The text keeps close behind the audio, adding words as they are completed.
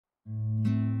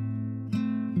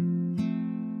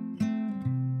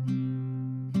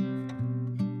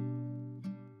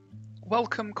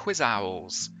Welcome Quiz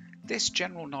Owls! This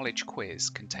general knowledge quiz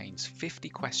contains 50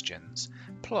 questions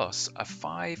plus a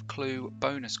 5-clue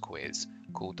bonus quiz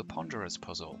called the Ponderous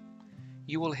Puzzle.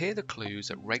 You will hear the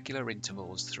clues at regular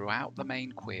intervals throughout the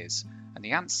main quiz and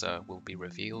the answer will be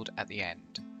revealed at the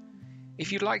end.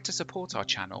 If you'd like to support our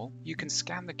channel, you can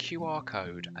scan the QR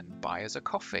code and buy us a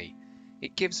coffee.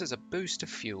 It gives us a boost of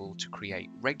fuel to create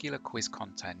regular quiz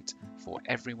content for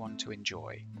everyone to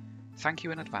enjoy. Thank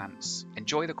you in advance,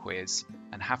 enjoy the quiz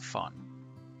and have fun.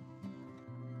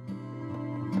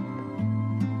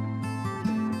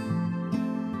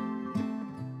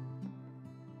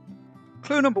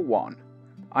 Clue number 1.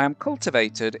 I am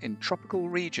cultivated in tropical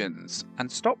regions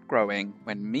and stop growing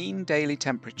when mean daily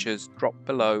temperatures drop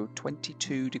below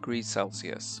 22 degrees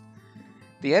Celsius.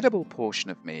 The edible portion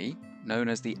of me, known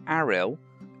as the aril,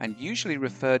 and usually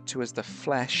referred to as the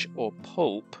flesh or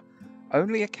pulp,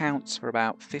 only accounts for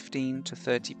about 15 to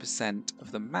 30%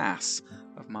 of the mass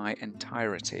of my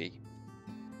entirety.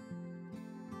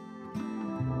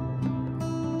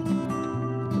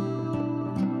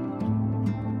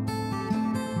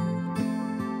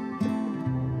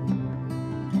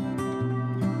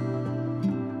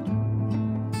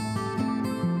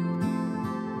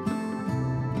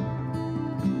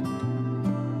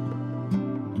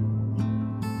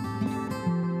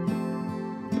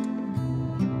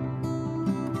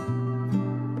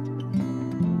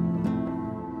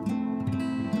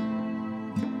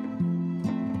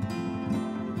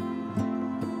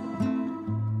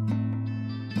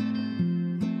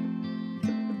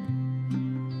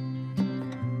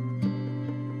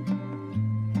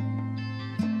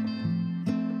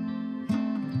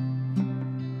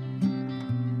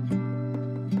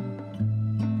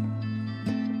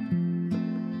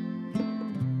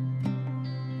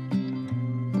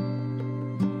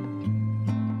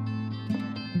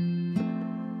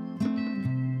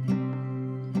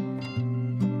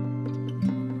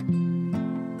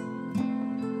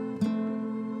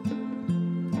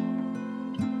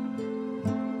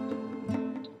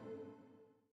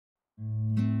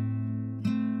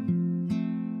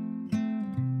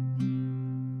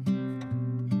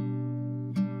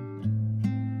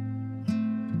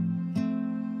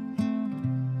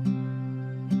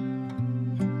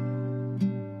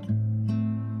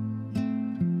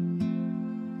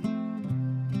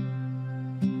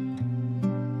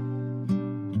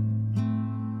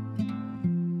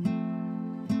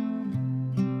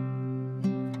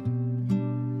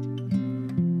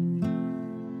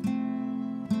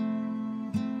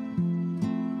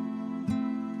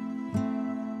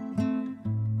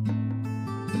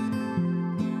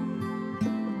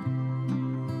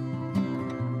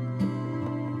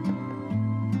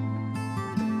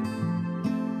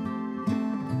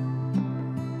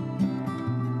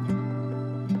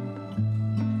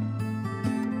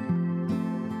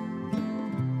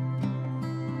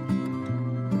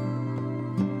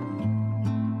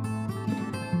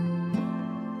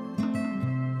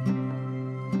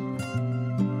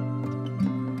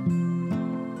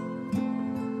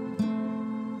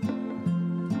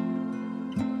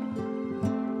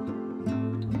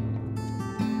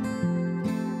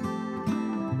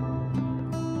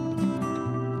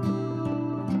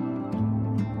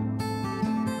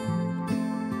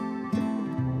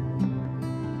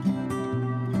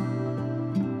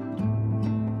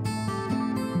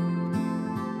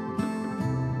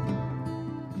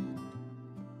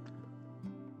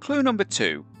 Clue number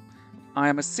 2. I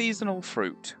am a seasonal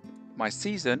fruit. My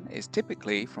season is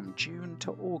typically from June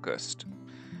to August.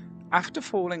 After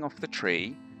falling off the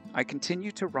tree, I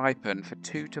continue to ripen for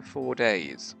 2 to 4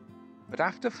 days. But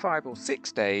after 5 or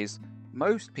 6 days,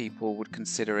 most people would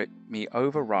consider me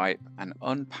overripe and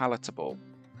unpalatable.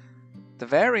 The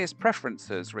various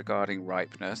preferences regarding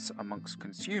ripeness amongst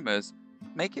consumers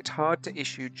make it hard to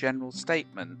issue general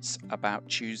statements about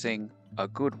choosing a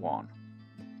good one.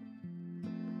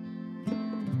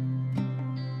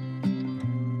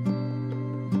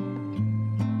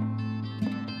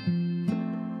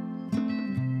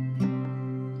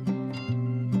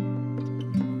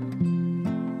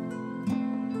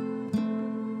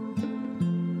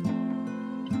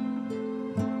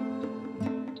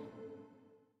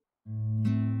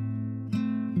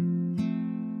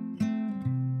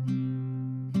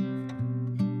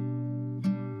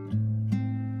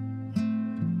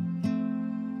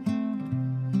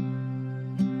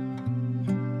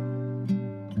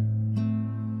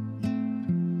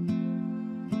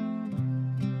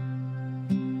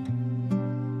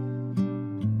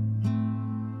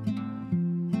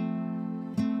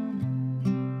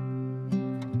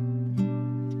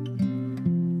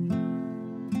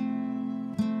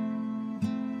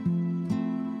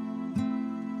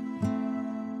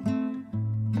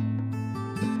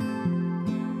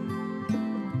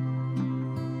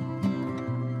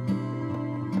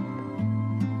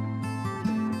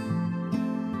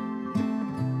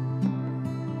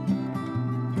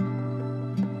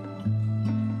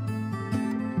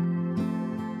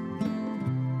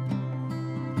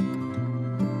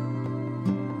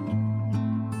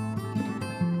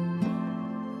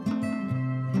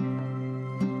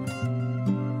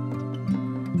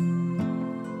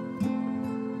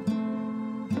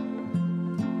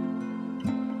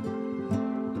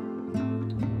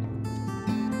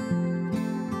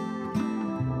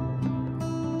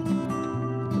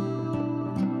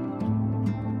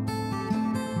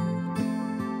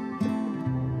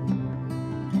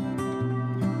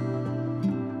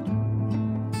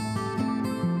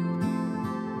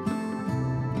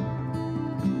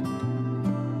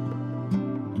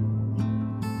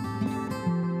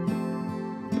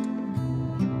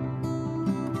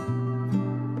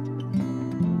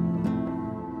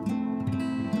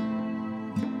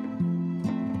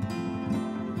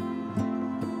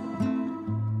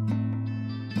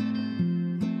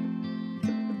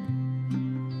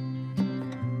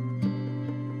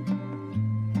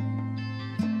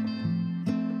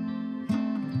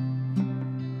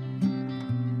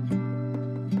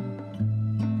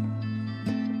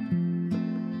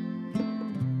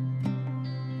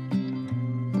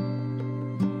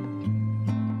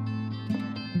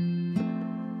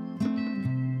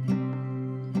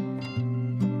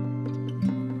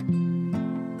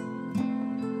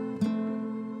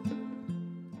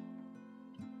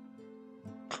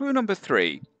 Clue number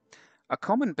 3. A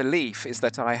common belief is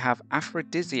that I have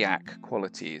aphrodisiac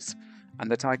qualities and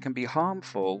that I can be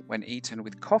harmful when eaten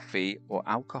with coffee or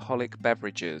alcoholic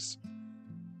beverages.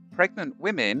 Pregnant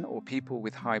women or people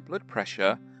with high blood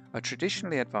pressure are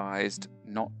traditionally advised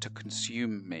not to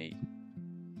consume me.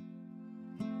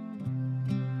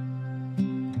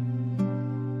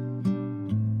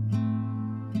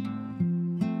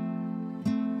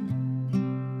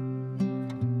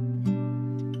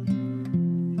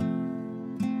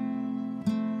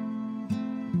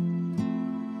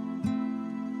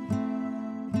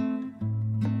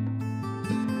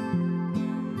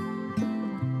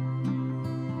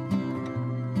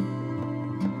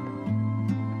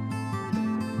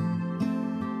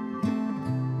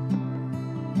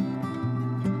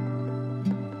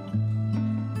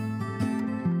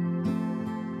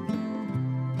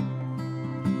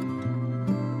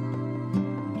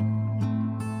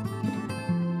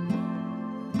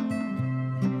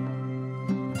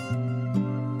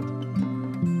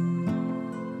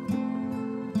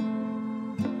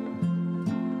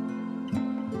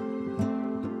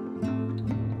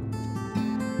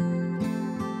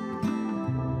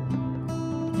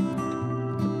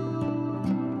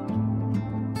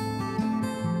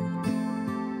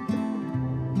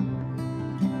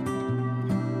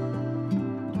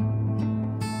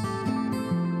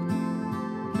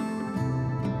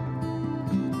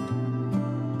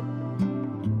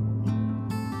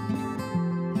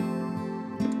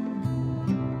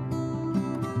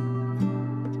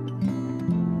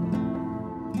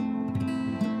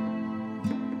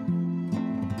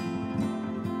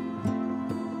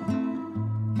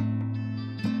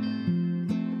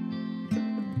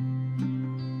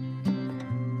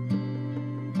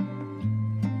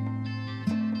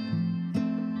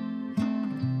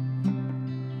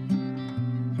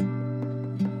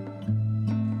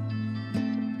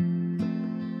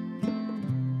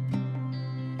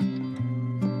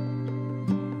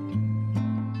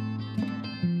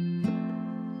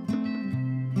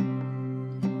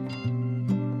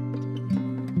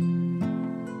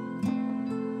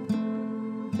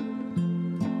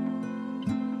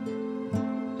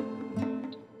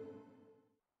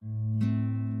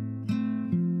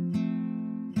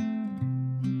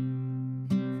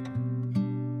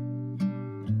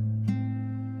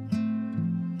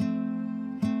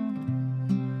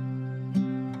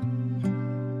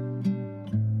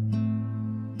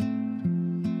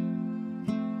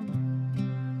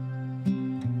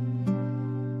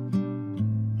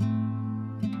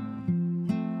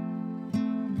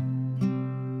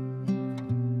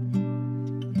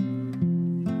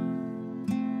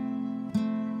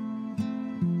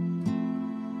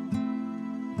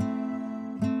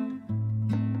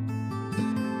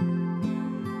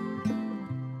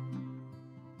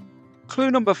 Clue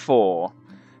number 4.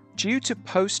 Due to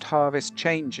post-harvest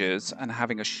changes and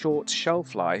having a short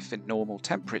shelf life in normal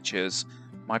temperatures,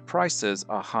 my prices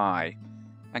are high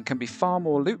and can be far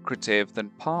more lucrative than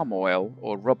palm oil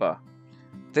or rubber.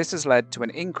 This has led to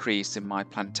an increase in my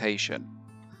plantation.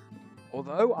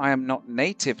 Although I am not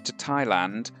native to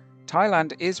Thailand,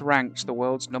 Thailand is ranked the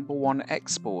world's #1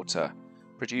 exporter,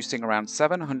 producing around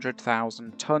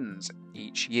 700,000 tons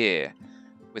each year,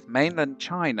 with mainland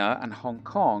China and Hong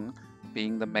Kong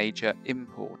being the major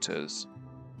importers.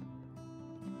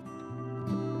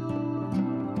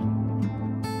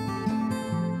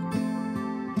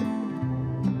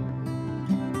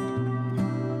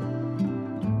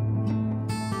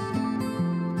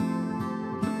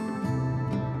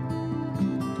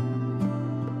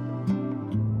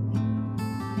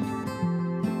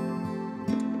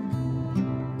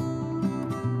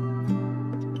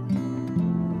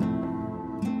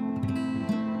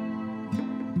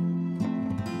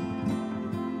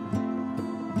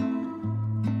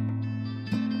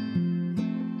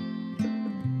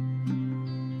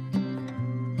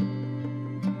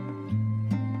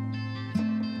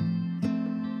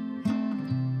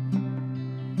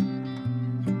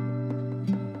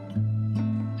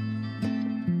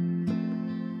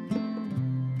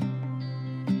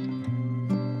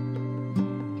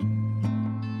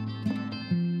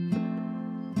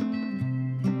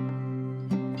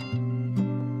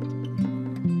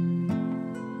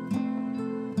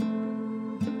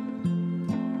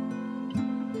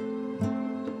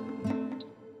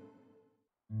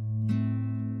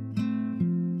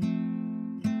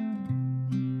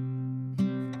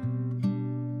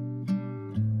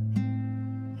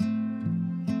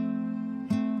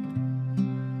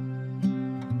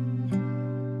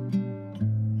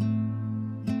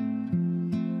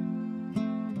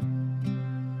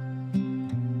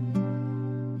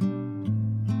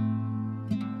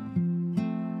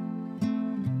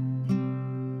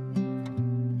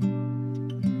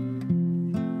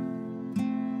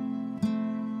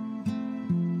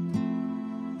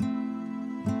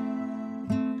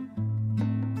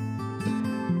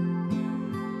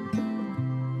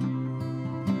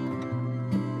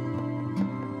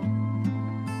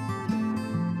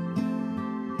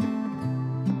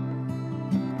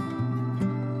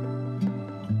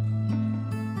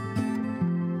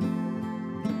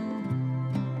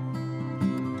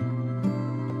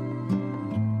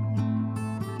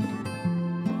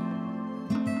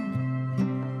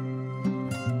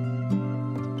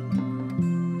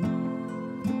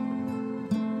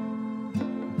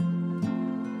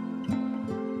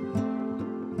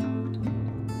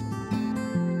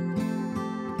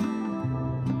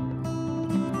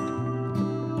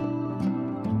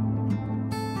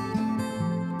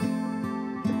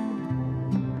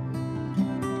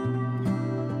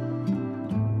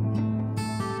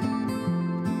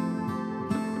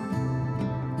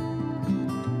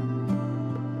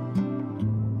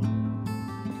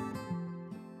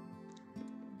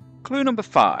 Clue number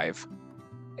 5.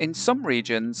 In some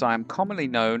regions, I am commonly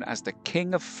known as the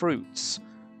King of Fruits,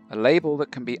 a label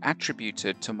that can be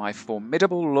attributed to my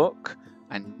formidable look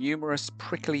and numerous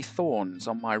prickly thorns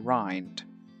on my rind.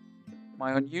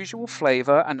 My unusual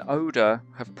flavour and odour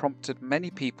have prompted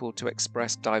many people to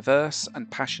express diverse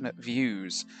and passionate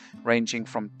views, ranging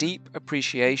from deep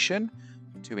appreciation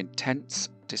to intense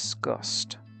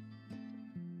disgust.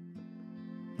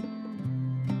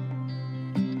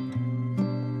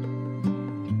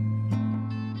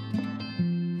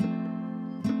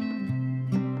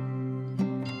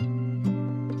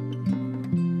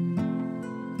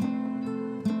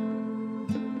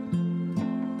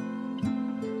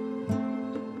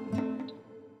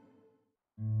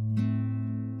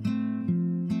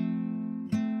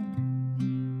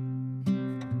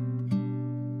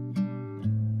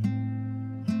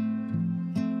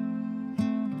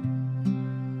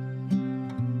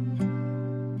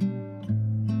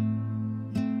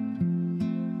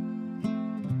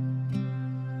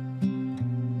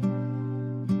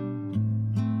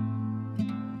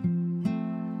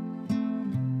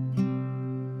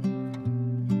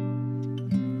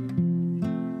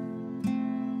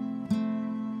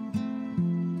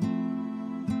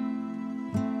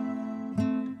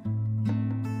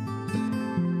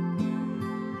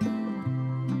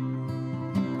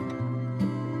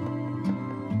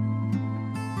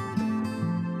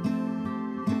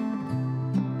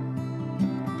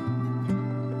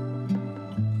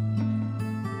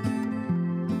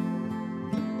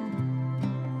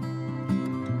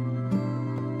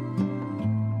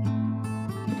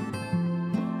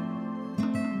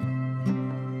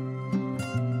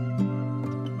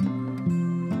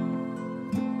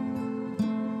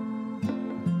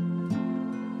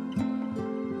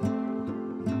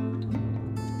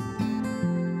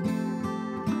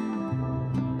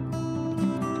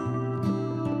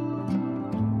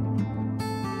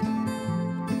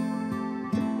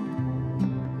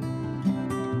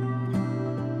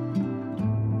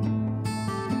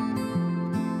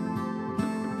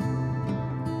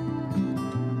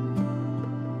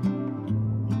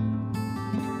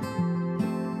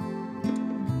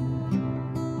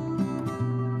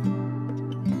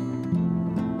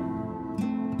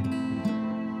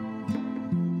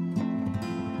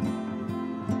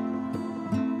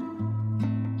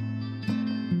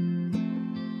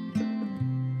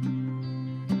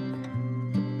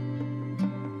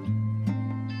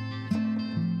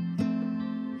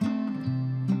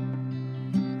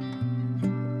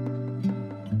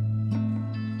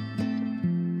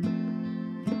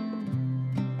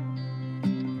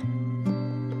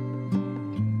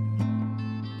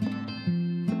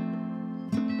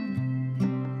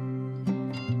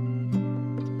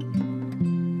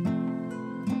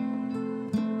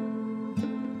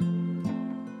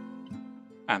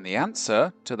 And the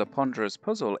answer to the ponderous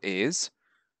puzzle is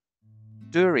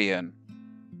durian.